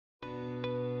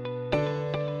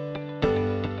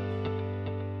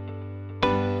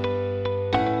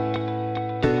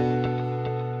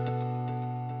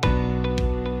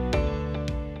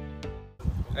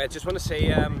I just want to say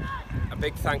a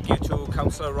big thank you to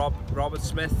Councillor Robert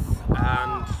Smith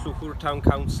and Llwchwyr Town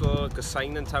Council,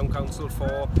 Gysainen Town Council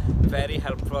for very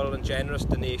helpful and generous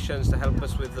donations to help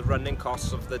us with the running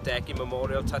costs of the Decky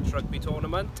Memorial Touch Rugby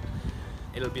Tournament.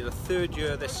 It'll be the third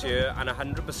year this year, and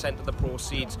 100% of the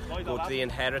proceeds go to the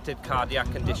Inherited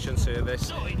Cardiac Condition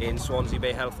Service in Swansea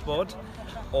Bay Health Board,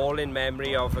 all in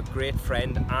memory of a great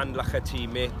friend and Llwchwyr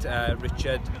teammate,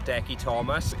 Richard Decky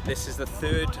Thomas. This is the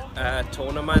third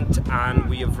tournament, and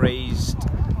we have raised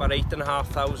about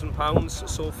 £8,500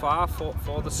 so far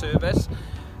for the service.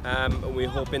 We're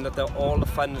hoping that all the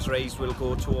funds raised will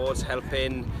go towards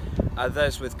helping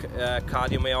others with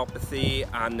cardiomyopathy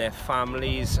and their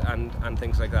families and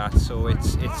things like that. So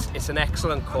it's an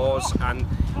excellent cause, and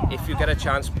if you get a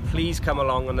chance, please come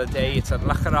along on the day. It's at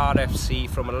Llwchwyr RFC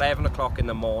from 11 o'clock in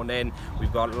the morning.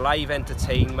 We've got live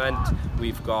entertainment,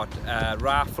 we've got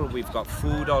raffle, we've got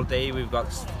food all day, we've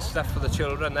got stuff for the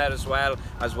children there as well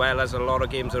as a lot of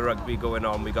games of rugby going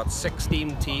on. We've got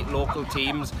 16 local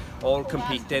teams all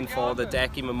competing for the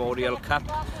Decky Memorial Cup.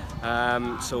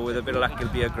 So with a bit of luck,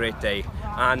 it'll be a great day.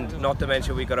 And not to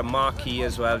mention, we've got a marquee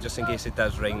as well, just in case it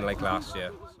does rain like last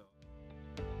year.